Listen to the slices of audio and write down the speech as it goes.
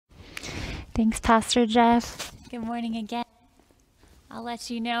Thanks, Pastor Jeff. Good morning again. I'll let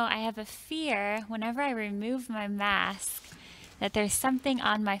you know I have a fear whenever I remove my mask that there's something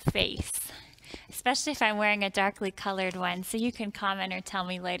on my face, especially if I'm wearing a darkly colored one. So you can comment or tell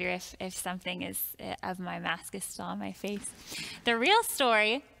me later if something of my mask is still on my face. The real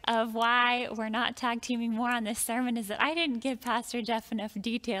story of why we're not tag teaming more on this sermon is that I didn't give Pastor Jeff enough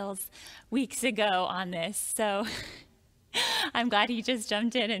details weeks ago on this. So I'm glad he just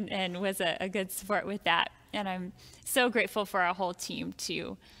jumped in and was a good support with that. And I'm so grateful for our whole team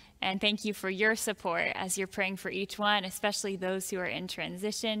too. And thank you for your support as you're praying for each one, especially those who are in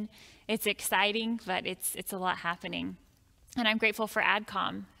transition. It's exciting, but it's a lot happening. And I'm grateful for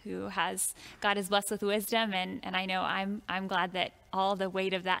AdCom, who God is blessed with wisdom. And I know I'm glad that all the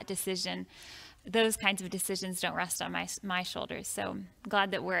weight of that decision, those kinds of decisions don't rest on my shoulders. So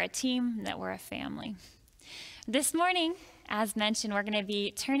glad that we're a team, that we're a family. This morning, as mentioned, we're going to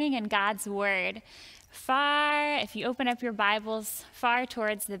be turning in God's Word far, if you open up your Bibles, far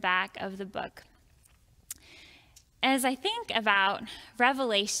towards the back of the book. As I think about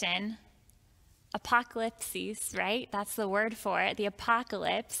Revelation, apocalypses, right? That's the word for it, the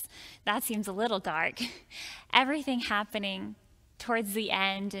apocalypse. That seems a little dark. Everything happening towards the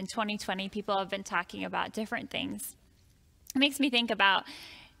end in 2020, people have been talking about different things. It makes me think about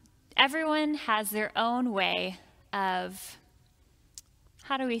everyone has their own way of,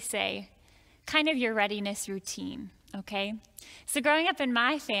 how do we say, kind of your readiness routine, okay? So growing up in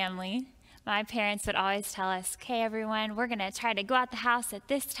my family, my parents would always tell us, okay, everyone, we're going to try to go out the house at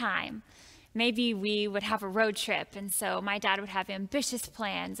this time. Maybe we would have a road trip, and so my dad would have ambitious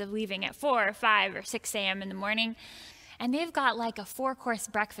plans of leaving at 4 or 5 or 6 a.m. in the morning, and they've got like a 4-course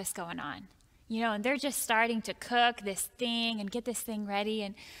breakfast going on, and they're just starting to cook this thing and get this thing ready,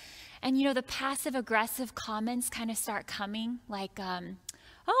 and the passive-aggressive comments kind of start coming, like,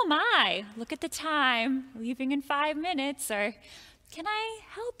 oh my, look at the time, leaving in 5 minutes, or can I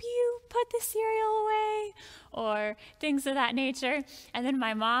help you put the cereal away, or things of that nature. And then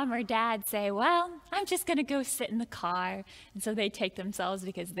my mom or dad say, well, I'm just going to go sit in the car. And so they take themselves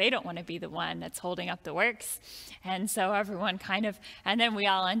because they don't want to be the one that's holding up the works. And so everyone and then we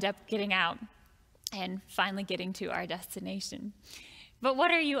all end up getting out and finally getting to our destination. But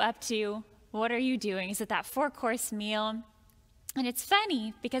what are you up to? What are you doing? Is it that 4-course meal? And it's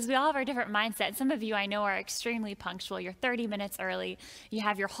funny because we all have our different mindsets. Some of you I know are extremely punctual. You're 30 minutes early. You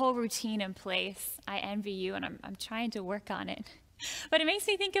have your whole routine in place. I envy you, and I'm trying to work on it. But it makes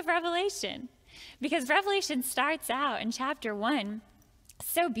me think of Revelation, because Revelation starts out in chapter 1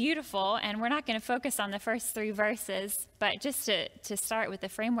 so beautiful, and we're not going to focus on the first 3 verses, but just to start with the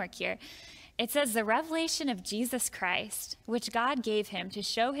framework here. It says, the revelation of Jesus Christ, which God gave him to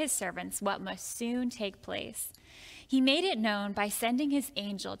show his servants what must soon take place. He made it known by sending his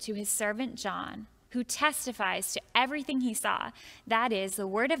angel to his servant John, who testifies to everything he saw, that is, the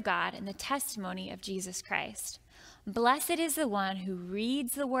word of God and the testimony of Jesus Christ. Blessed is the one who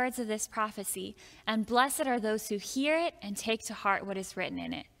reads the words of this prophecy, and blessed are those who hear it and take to heart what is written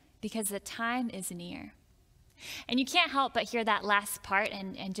in it, because the time is near. And you can't help but hear that last part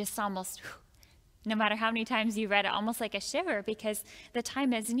and just almost, no matter how many times you read it, almost like a shiver, because the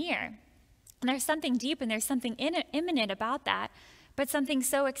time is near. And there's something deep and there's something imminent about that, but something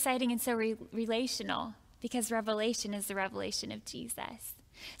so exciting and so relational, because Revelation is the revelation of Jesus.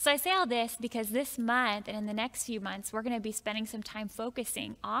 So I say all this because this month and in the next few months, we're going to be spending some time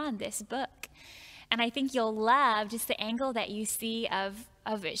focusing on this book. And I think you'll love just the angle that you see of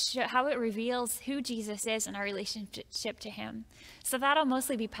it, how it reveals who Jesus is and our relationship to him. So that'll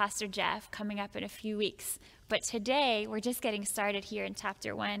mostly be Pastor Jeff coming up in a few weeks. But today, we're just getting started here in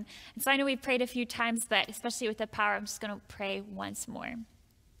chapter 1. And so I know we've prayed a few times, but especially with the power, I'm just going to pray once more.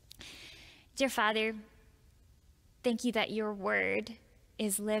 Dear Father, thank you that your word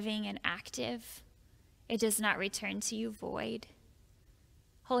is living and active. It does not return to you void.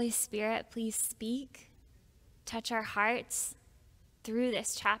 Holy Spirit, please speak. Touch our hearts through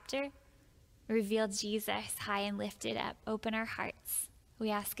this chapter. Reveal Jesus high and lifted up. Open our hearts. We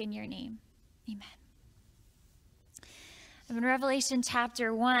ask in your name. Amen. In Revelation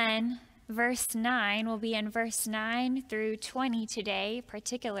chapter 1, verse 9, we'll be in verse 9 through 20 today,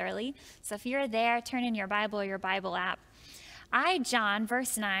 particularly. So if you're there, turn in your Bible or your Bible app. I, John,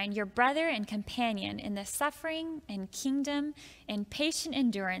 verse 9, your brother and companion in the suffering and kingdom and patient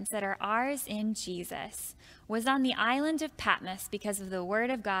endurance that are ours in Jesus, was on the island of Patmos because of the word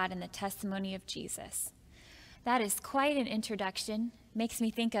of God and the testimony of Jesus. That is quite an introduction. Makes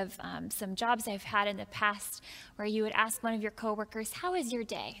me think of some jobs I've had in the past where you would ask one of your coworkers, how was your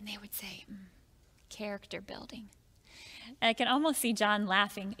day? And they would say, character building. And I can almost see John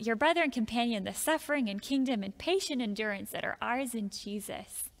laughing. Your brother and companion, the suffering and kingdom and patient endurance that are ours in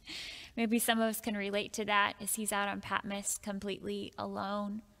Jesus. Maybe some of us can relate to that as he's out on Patmos completely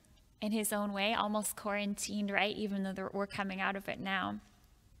alone in his own way, almost quarantined, right? Even though we're coming out of it now.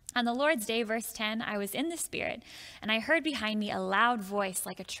 On the Lord's day, verse 10, I was in the Spirit, and I heard behind me a loud voice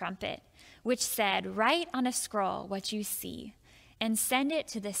like a trumpet, which said, write on a scroll what you see, and send it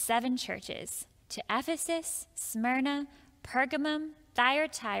to the 7 churches, to Ephesus, Smyrna, Pergamum,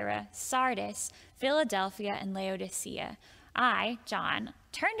 Thyatira, Sardis, Philadelphia, and Laodicea. I, John,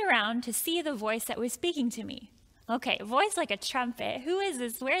 turned around to see the voice that was speaking to me. Okay, voice like a trumpet. Who is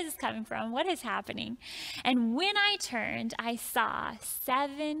this? Where is this coming from? What is happening? And when I turned, I saw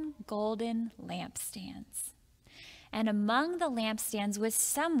 7 golden lampstands. And among the lampstands was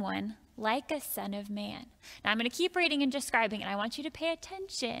someone like a son of man. Now I'm going to keep reading and describing, and I want you to pay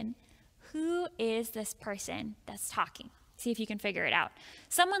attention. Who is this person that's talking? See if you can figure it out.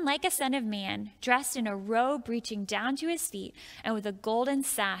 Someone like a son of man, dressed in a robe reaching down to his feet and with a golden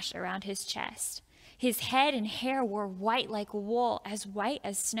sash around his chest. His head and hair were white like wool, as white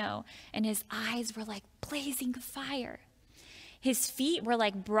as snow, and his eyes were like blazing fire. His feet were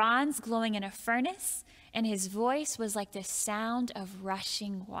like bronze glowing in a furnace, and his voice was like the sound of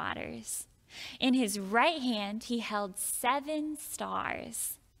rushing waters. In his right hand he held 7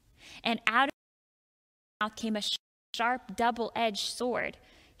 stars, and out of his mouth came a sharp double-edged sword.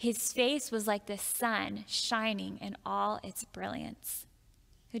 His face was like the sun shining in all its brilliance.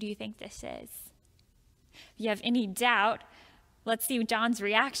 Who do you think this is? If you have any doubt, let's see John's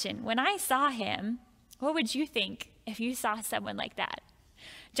reaction. When I saw him, what would you think if you saw someone like that?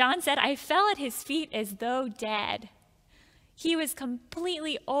 John said, I fell at his feet as though dead. He was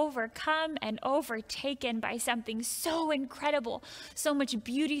completely overcome and overtaken by something so incredible, so much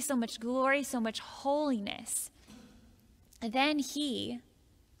beauty, so much glory, so much holiness. Then he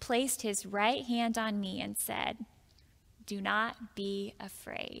placed his right hand on me and said, do not be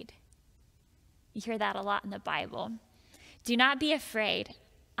afraid. You hear that a lot in the Bible. Do not be afraid.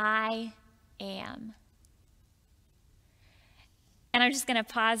 I am. And I'm just going to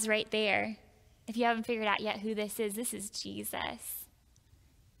pause right there. If you haven't figured out yet who this is Jesus.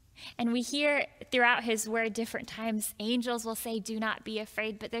 And we hear throughout his word different times, angels will say, do not be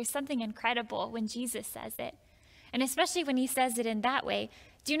afraid. But there's something incredible when Jesus says it. And especially when he says it in that way,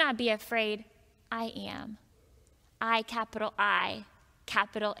 do not be afraid, I am. I, capital A,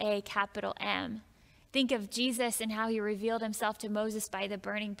 capital M. Think of Jesus and how he revealed himself to Moses by the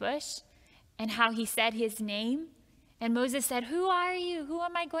burning bush and how he said his name. And Moses said, who are you? Who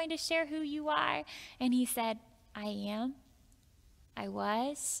am I going to share who you are? And he said, I am, I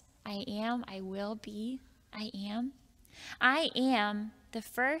was, I am, I will be, I am. I am the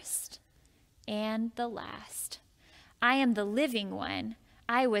first and the last. I am the living one.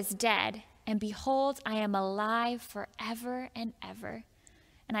 I was dead, and behold, I am alive forever and ever,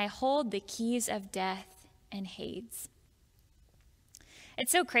 and I hold the keys of death and Hades.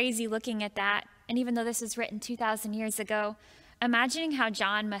 It's so crazy looking at that, and even though this was written 2,000 years ago, imagining how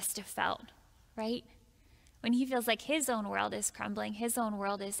John must have felt, right? When he feels like his own world is crumbling, his own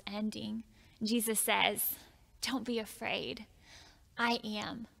world is ending. Jesus says, don't be afraid. I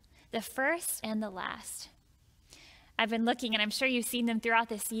am the first and the last. I've been looking, and I'm sure you've seen them throughout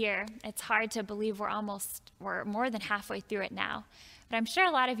this year. It's hard to believe we're more than halfway through it now. But I'm sure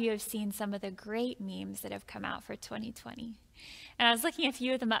a lot of you have seen some of the great memes that have come out for 2020. And I was looking a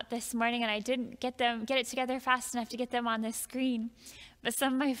few of them up this morning, and I didn't get it together fast enough to get them on the screen. But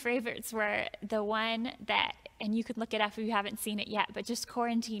some of my favorites were the one that, and you could look it up if you haven't seen it yet, but just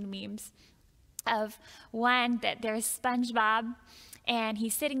quarantine memes of one that there's SpongeBob, and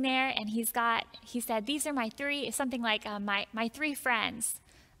he's sitting there, and he said, these are my 3, something like my 3 friends,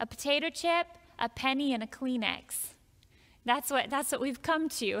 a potato chip, a penny, and a Kleenex. That's what we've come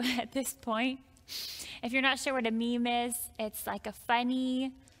to at this point. If you're not sure what a meme is, it's like a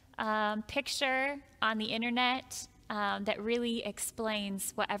funny picture on the internet that really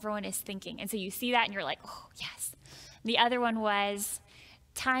explains what everyone is thinking. And so you see that, and you're like, oh, yes. The other one was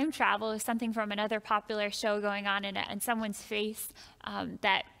time travel, is something from another popular show going on in someone's face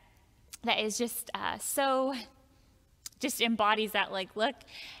that is just just embodies that like look.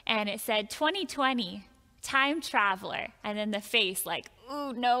 And it said 2020 time traveler, and then the face like,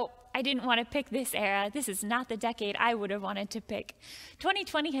 ooh, no, I didn't want to pick this era. This is not the decade I would have wanted to pick.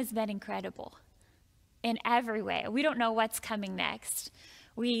 2020 has been incredible in every way. We don't know what's coming next.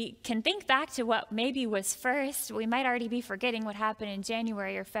 We can think back to what maybe was first. We might already be forgetting what happened in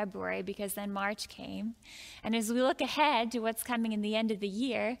January or February because then March came. And as we look ahead to what's coming in the end of the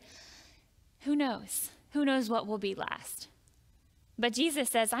year, who knows? Who knows what will be last? But Jesus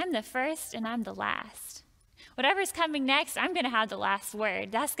says, I'm the first and I'm the last. Whatever's coming next, I'm going to have the last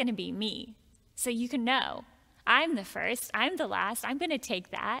word. That's going to be me. So you can know, I'm the first, I'm the last. I'm going to take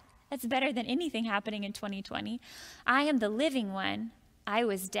that. That's better than anything happening in 2020. I am the living one. I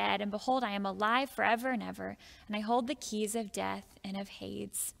was dead, and behold, I am alive forever and ever, and I hold the keys of death and of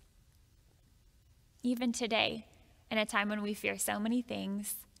Hades. Even today, in a time when we fear so many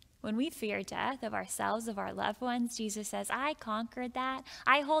things, when we fear death of ourselves, of our loved ones, Jesus says, I conquered that.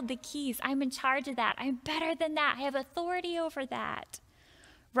 I hold the keys. I'm in charge of that. I'm better than that. I have authority over that.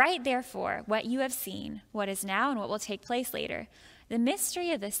 Write, therefore, what you have seen, what is now and what will take place later. The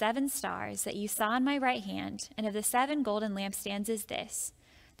mystery of the 7 stars that you saw in my right hand and of the 7 golden lampstands is this.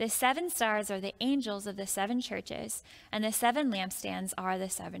 The 7 stars are the angels of the 7 churches, and the 7 lampstands are the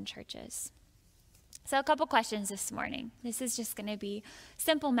 7 churches. So a couple questions this morning. This is just going to be a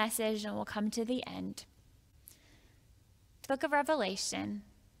simple message, and we'll come to the end. Book of Revelation,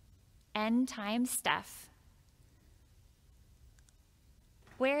 end time stuff.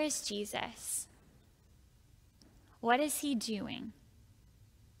 Where is Jesus? What is he doing?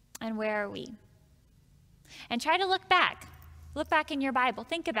 And where are we? And try to look back. Look back in your Bible.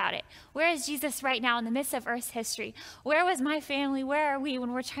 Think about it. Where is Jesus right now in the midst of Earth's history? Where was my family? Where are we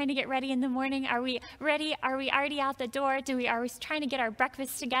when we're trying to get ready in the morning? Are we ready? Are we already out the door? Are we trying to get our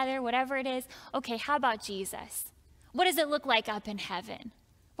breakfast together? Whatever it is. Okay, how about Jesus? What does it look like up in heaven?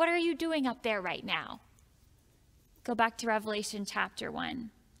 What are you doing up there right now? Go back to Revelation chapter 1.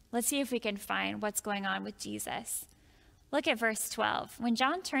 Let's see if we can find what's going on with Jesus. Look at verse 12. When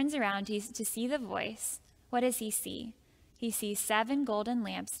John turns around to see the voice, what does he see? He sees 7 golden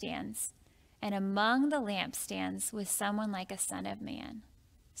lampstands, and among the lampstands was someone like a son of man.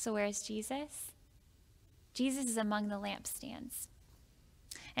 So where's Jesus? Jesus is among the lampstands.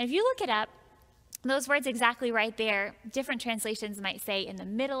 And if you look it up, those words exactly right there, different translations might say in the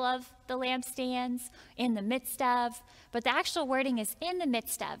middle of the lampstands, in the midst of, but the actual wording is in the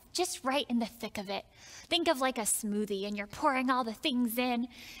midst of, just right in the thick of it. Think of like a smoothie and you're pouring all the things in,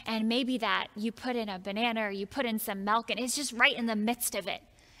 and maybe that you put in a banana or you put in some milk and it's just right in the midst of it.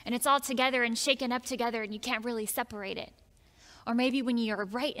 And it's all together and shaken up together and you can't really separate it. Or maybe when you're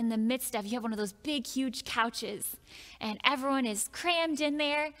right in the midst of, you have one of those big, huge couches and everyone is crammed in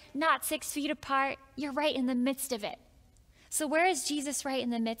there, not 6 feet apart. You're right in the midst of it. So where is Jesus right in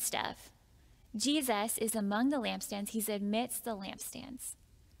the midst of? Jesus is among the lampstands. He's amidst the lampstands.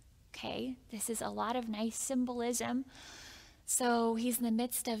 Okay, this is a lot of nice symbolism. So he's in the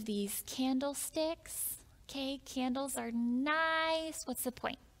midst of these candlesticks. Okay, candles are nice. What's the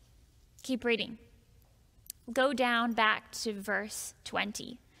point? Keep reading. Go down back to verse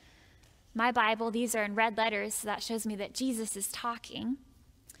 20. My Bible, these are in red letters, so that shows me that Jesus is talking.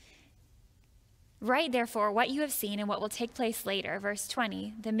 Write, therefore, what you have seen and what will take place later. Verse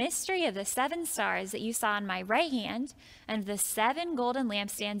 20, the mystery of the 7 stars that you saw in my right hand and the 7 golden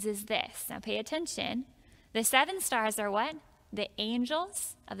lampstands is this. Now pay attention. The 7 stars are what? The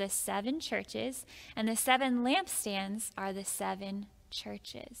angels of the 7 churches, and the 7 lampstands are the 7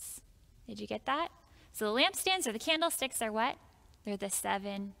 churches. Did you get that? So the lampstands or the candlesticks are what? They're the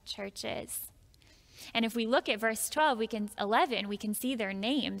 7 churches. And if we look at verse 11, we can see their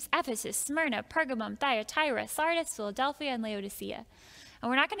names: Ephesus, Smyrna, Pergamum, Thyatira, Sardis, Philadelphia, and Laodicea. And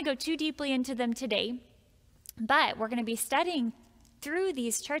we're not going to go too deeply into them today, but we're going to be studying through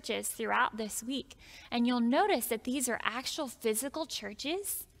these churches throughout this week. And you'll notice that these are actual physical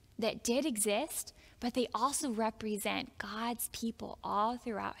churches that did exist, but they also represent God's people all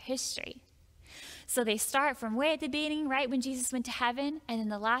throughout history. So they start from way at the beginning, right when Jesus went to heaven, and then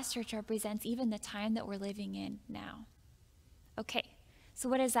the last church represents even the time that we're living in now. Okay, so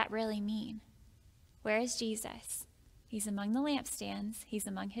what does that really mean? Where is Jesus? He's among the lampstands. He's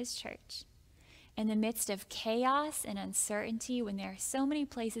among his church. In the midst of chaos and uncertainty, when there are so many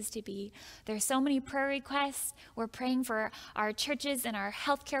places to be, there are so many prayer requests. We're praying for our churches and our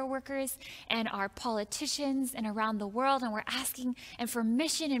healthcare workers and our politicians and around the world, and we're asking and for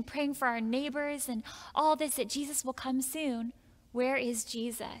mission and praying for our neighbors and all this, that Jesus will come soon. Where is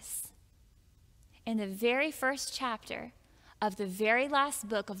Jesus? In the very first chapter of the very last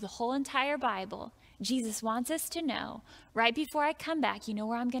book of the whole entire Bible, Jesus wants us to know, right before I come back, you know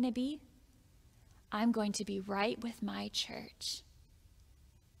where I'm going to be? I'm going to be right with my church,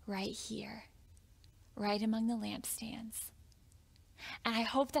 right here, right among the lampstands. And I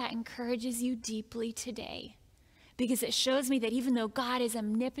hope that encourages you deeply today, because it shows me that even though God is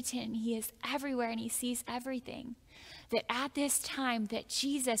omnipotent and he is everywhere and he sees everything, that at this time that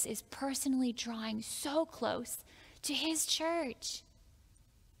Jesus is personally drawing so close to his church.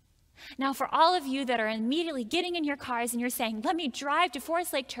 Now, for all of you that are immediately getting in your cars and you're saying, let me drive to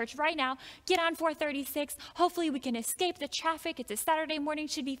Forest Lake Church right now, get on 436. Hopefully we can escape the traffic. It's a Saturday morning,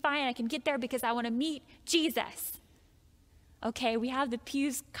 should be fine. I can get there because I want to meet Jesus. Okay, we have the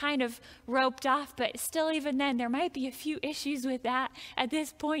pews kind of roped off, but still even then, there might be a few issues with that at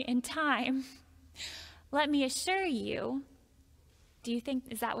this point in time. Let me assure you,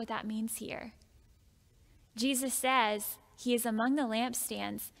 is that what that means here? Jesus says he is among the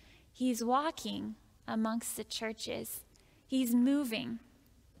lampstands. He's walking amongst the churches. He's moving.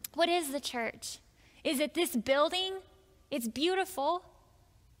 What is the church? Is it this building? It's beautiful,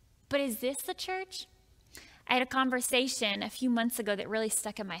 but is this the church? I had a conversation a few months ago that really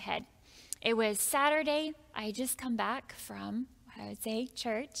stuck in my head. It was Saturday. I had just come back from, I would say,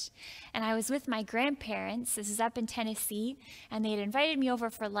 church, and I was with my grandparents. This is up in Tennessee, and they had invited me over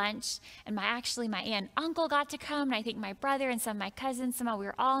for lunch, and my aunt and uncle got to come, and I think my brother and some of my cousins, somehow we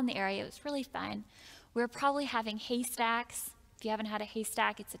were all in the area. It was really fun. We were probably having haystacks. If you haven't had a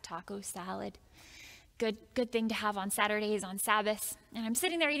haystack, it's a taco salad. Good thing to have on Saturdays, on Sabbath. And I'm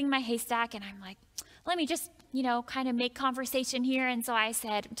sitting there eating my haystack, and I'm like, let me just, kind of make conversation here. And so I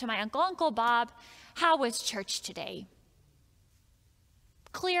said to my Uncle Bob, how was church today?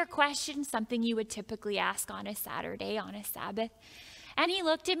 Clear question, something you would typically ask on a Saturday, on a Sabbath. And he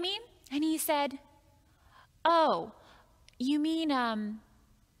looked at me and he said, oh, you mean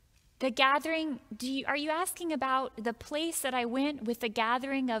the gathering? Are you asking about the place that I went with the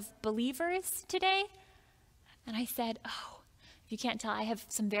gathering of believers today? And I said, oh, if you can't tell, I have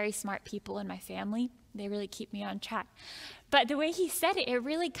some very smart people in my family. They really keep me on track. But the way he said it, it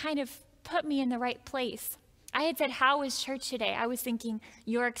really kind of put me in the right place. I had said, how was church today? I was thinking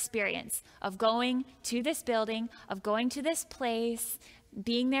your experience of going to this building, of going to this place,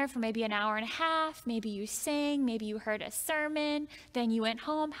 being there for maybe an hour and a half. Maybe you sang, maybe you heard a sermon, then you went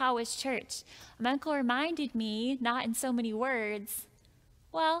home. How was church? My uncle reminded me, not in so many words,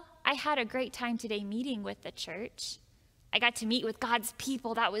 well, I had a great time today meeting with the church. I got to meet with God's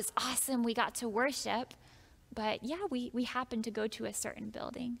people. That was awesome. We got to worship. But yeah, we happened to go to a certain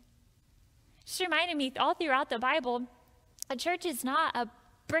building. Just reminded me all throughout the Bible, a church is not a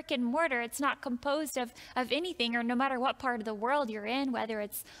brick and mortar. It's not composed of anything, or no matter what part of the world you're in, whether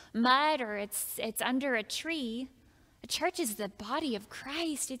it's mud or it's under a tree. A church is the body of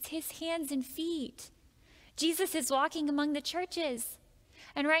Christ. It's his hands and feet. Jesus is walking among the churches.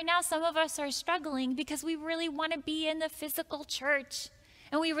 And right now, some of us are struggling because we really want to be in the physical church.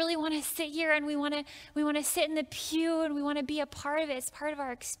 And we really want to sit here and we want to sit in the pew and we want to be a part of it. It's part of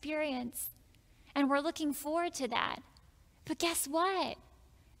our experience. And we're looking forward to that. But guess what?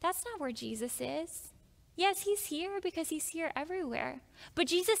 That's not where Jesus is. Yes, he's here because he's here everywhere. But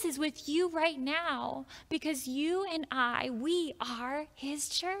Jesus is with you right now because you and we are his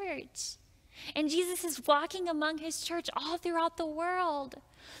church. And Jesus is walking among his church all throughout the world.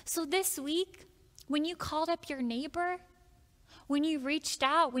 So this week, when you called up your neighbor, when you reached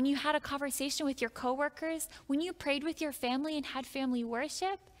out, when you had a conversation with your coworkers, when you prayed with your family and had family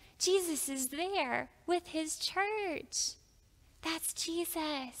worship, Jesus is there with his church. That's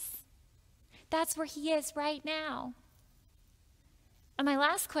Jesus. That's where he is right now. And my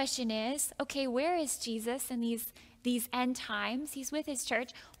last question is, okay, where is Jesus in these end times? He's with his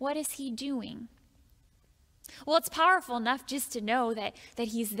church. What is he doing? Well, it's powerful enough just to know that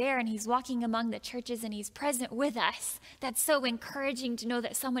he's there and he's walking among the churches and he's present with us. That's so encouraging to know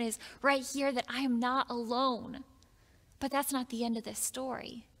that someone is right here, that I am not alone. But that's not the end of the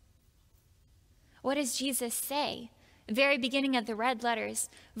story. What does Jesus say? Very beginning of the red letters,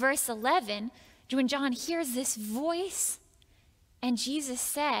 verse 11, when John hears this voice, and Jesus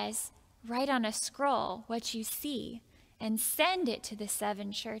says, write on a scroll what you see and send it to the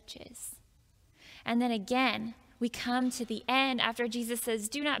 7 churches. And then again, we come to the end after Jesus says,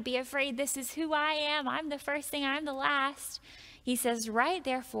 do not be afraid. This is who I am. I'm the first thing. I'm the last. He says, write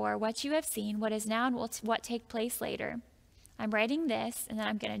therefore what you have seen, what is now and what take place later. I'm writing this, and then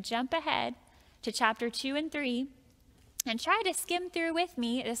I'm going to jump ahead to chapter 2 and 3 and try to skim through with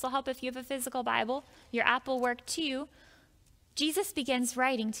me. This will help if you have a physical Bible. Your app will work too. Jesus begins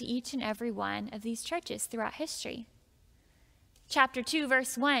writing to each and every one of these churches throughout history. Chapter 2,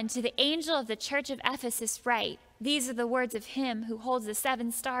 verse 1, to the angel of the church of Ephesus write, these are the words of him who holds the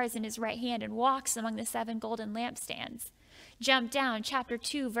 7 stars in his right hand and walks among the 7 golden lampstands. Jump down, chapter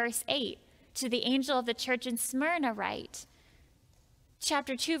 2, verse 8, to the angel of the church in Smyrna write.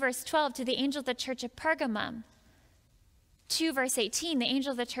 Chapter 2, verse 12, to the angel of the church of Pergamum. 2, verse 18, the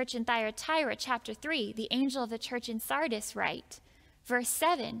angel of the church in Thyatira. Chapter 3, the angel of the church in Sardis write. Verse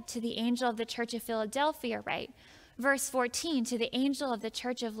 7, to the angel of the church of Philadelphia write. verse 14, to the angel of the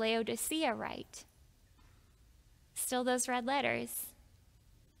church of Laodicea write. Still those red letters.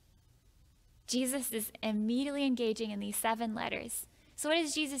 Jesus is immediately engaging in these 7 letters. So what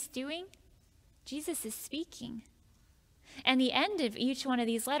is Jesus doing? Jesus is speaking. And the end of each one of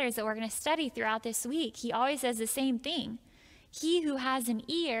these letters that we're going to study throughout this week, he always says the same thing. He who has an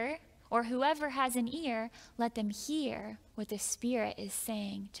ear, or whoever has an ear, let them hear what the Spirit is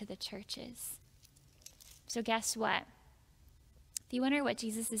saying to the churches. So guess what? If you wonder what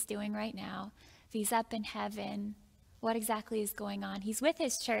Jesus is doing right now, if he's up in heaven, what exactly is going on? He's with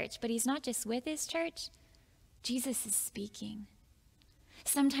his church, but he's not just with his church. Jesus is speaking.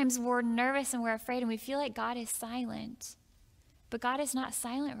 Sometimes we're nervous and we're afraid and we feel like God is silent. But God is not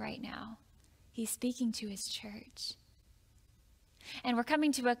silent right now. He's speaking to his church. And we're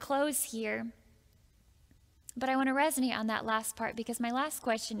coming to a close here. But I want to resonate on that last part because my last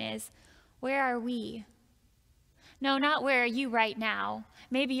question is, where are we? No, not where are you right now.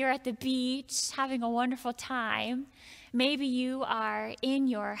 Maybe you're at the beach having a wonderful time. Maybe you are in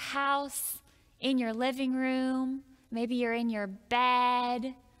your house, in your living room. Maybe you're in your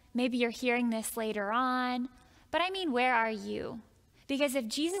bed. Maybe you're hearing this later on. But I mean, where are you? Because if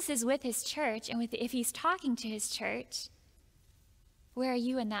Jesus is with his church and if he's talking to his church, where are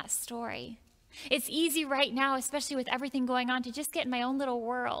you in that story? It's easy right now, especially with everything going on, to just get in my own little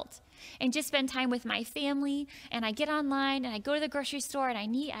world and just spend time with my family. And I get online and I go to the grocery store and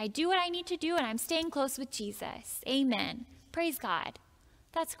I do what I need to do and I'm staying close with Jesus. Amen. Praise God.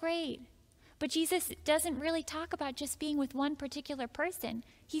 That's great. But Jesus doesn't really talk about just being with one particular person.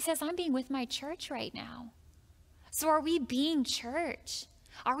 He says, I'm being with my church right now. So are we being church?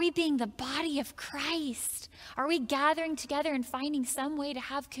 Are we being the body of Christ? Are we gathering together and finding some way to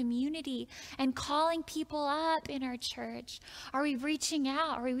have community and calling people up in our church? Are we reaching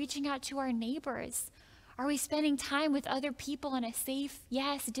out? Are we reaching out to our neighbors? Are we spending time with other people in a safe,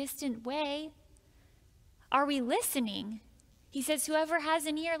 yes, distant way? Are we listening? He says, whoever has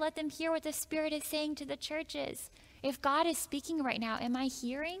an ear, let them hear what the Spirit is saying to the churches. If God is speaking right now, am I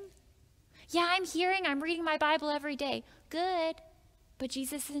hearing? Yeah, I'm hearing. I'm reading my Bible every day. Good. But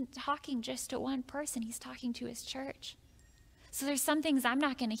Jesus isn't talking just to one person. He's talking to his church. So there's some things I'm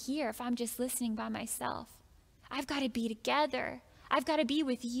not going to hear if I'm just listening by myself. I've got to be together. I've got to be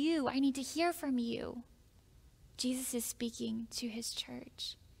with you. I need to hear from you. Jesus is speaking to his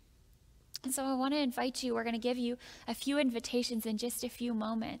church. And so I want to invite you, we're going to give you a few invitations in just a few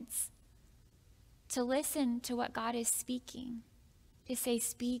moments to listen to what God is speaking, to say,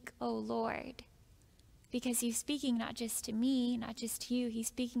 speak, O Lord. Because he's speaking not just to me, not just to you, he's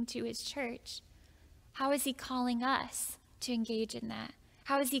speaking to his church. How is he calling us to engage in that?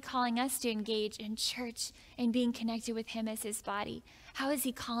 How is he calling us to engage in church and being connected with him as his body? How is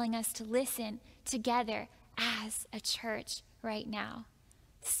he calling us to listen together as a church right now?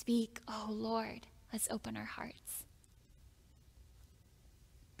 Speak, oh Lord. Let's open our hearts.